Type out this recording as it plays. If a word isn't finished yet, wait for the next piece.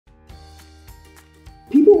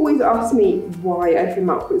always ask me why I came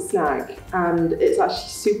up with Snag, and it's actually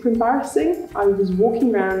super embarrassing. I was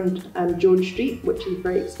walking around George Street, which is a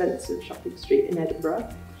very expensive shopping street in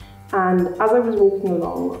Edinburgh, and as I was walking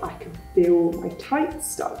along, I could feel my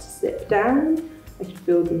tights start to slip down. I could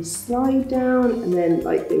feel them slide down, and then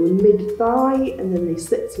like they were mid-thigh, and then they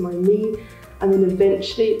slipped to my knee, and then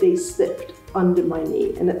eventually they slipped under my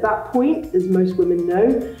knee. And at that point, as most women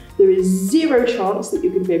know, there is zero chance that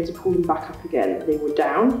you're going to be able to pull them back up again. They were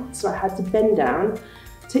down, so I had to bend down,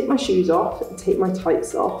 take my shoes off, and take my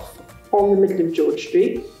tights off on the middle of George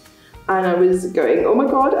Street. And I was going, oh my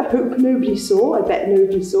God, I hope nobody saw. I bet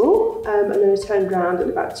nobody saw. And then I turned around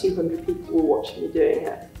and about 200 people were watching me doing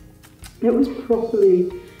it. It was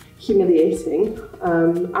properly humiliating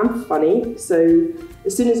and funny. So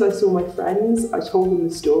as soon as I saw my friends, I told them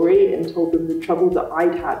the story and told them the trouble that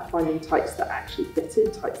I'd had finding tights that actually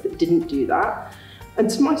fitted, tights that didn't do that. And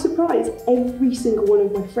to my surprise, every single one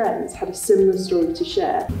of my friends had a similar story to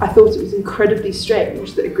share. I thought it was incredibly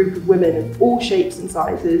strange that a group of women of all shapes and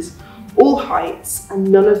sizes, all heights, and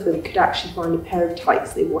none of them could actually find a pair of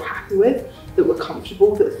tights they were happy with, that were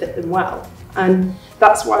comfortable, that fit them well. And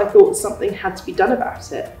that's why I thought something had to be done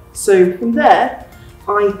about it. So from there,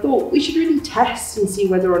 I thought we should really test and see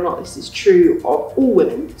whether or not this is true of all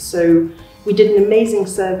women. So we did an amazing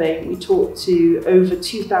survey. We talked to over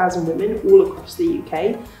 2,000 women all across the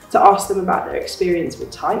UK to ask them about their experience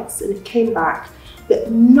with tights, and it came back that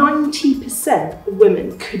 90% of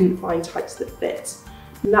women couldn't find tights that fit.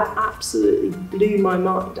 And that absolutely blew my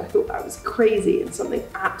mind. I thought that was crazy and something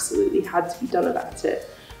absolutely had to be done about it,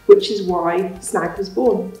 which is why Snag was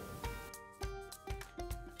born.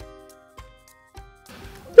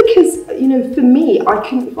 Because, you know, for me, I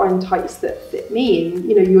couldn't find tights that fit me. And,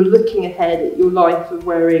 you know, you're looking ahead at your life of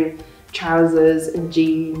wearing trousers and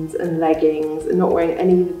jeans and leggings and not wearing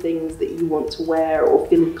any of the things that you want to wear or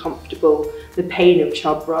feeling comfortable, the pain of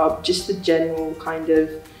chub rub, just the general kind of,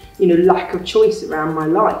 you know, lack of choice around my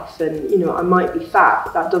life. And, you know, I might be fat,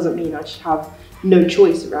 but that doesn't mean I should have no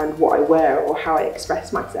choice around what I wear or how I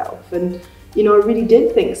express myself. And, you know, I really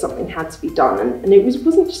did think something had to be done. And it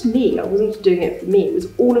wasn't just me, I wasn't just doing it for me, it was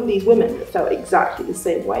all of these women that felt exactly the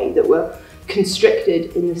same way, that were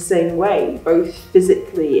constricted in the same way, both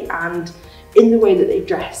physically and in the way that they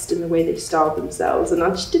dressed and the way they styled themselves. And I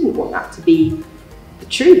just didn't want that to be the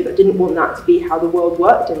truth. I didn't want that to be how the world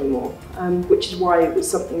worked anymore, which is why it was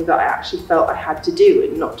something that I actually felt I had to do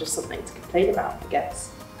and not just something to complain about, I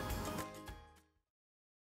guess.